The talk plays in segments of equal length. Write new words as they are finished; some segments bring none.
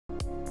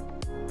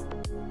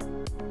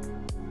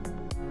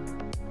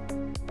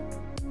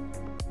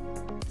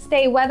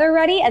Stay weather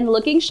ready and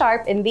looking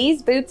sharp in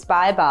these boots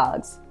by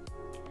Bogs.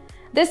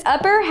 This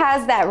upper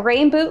has that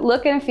rain boot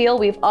look and feel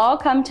we've all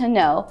come to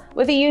know,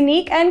 with a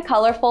unique and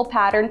colorful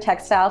pattern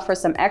textile for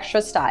some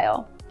extra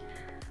style.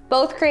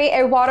 Both create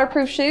a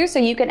waterproof shoe so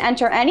you can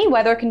enter any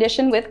weather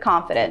condition with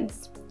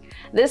confidence.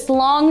 This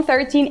long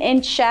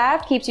 13-inch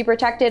shaft keeps you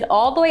protected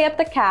all the way up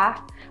the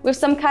calf, with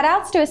some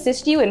cutouts to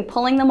assist you in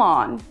pulling them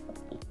on.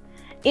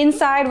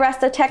 Inside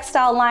rests a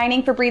textile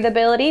lining for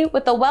breathability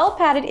with a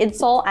well-padded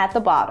insole at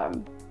the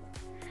bottom.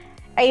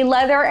 A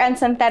leather and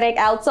synthetic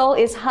outsole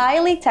is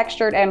highly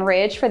textured and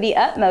ridged for the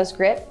utmost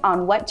grip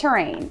on wet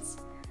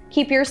terrains.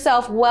 Keep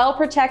yourself well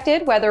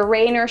protected whether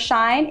rain or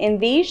shine in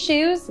these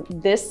shoes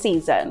this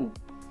season.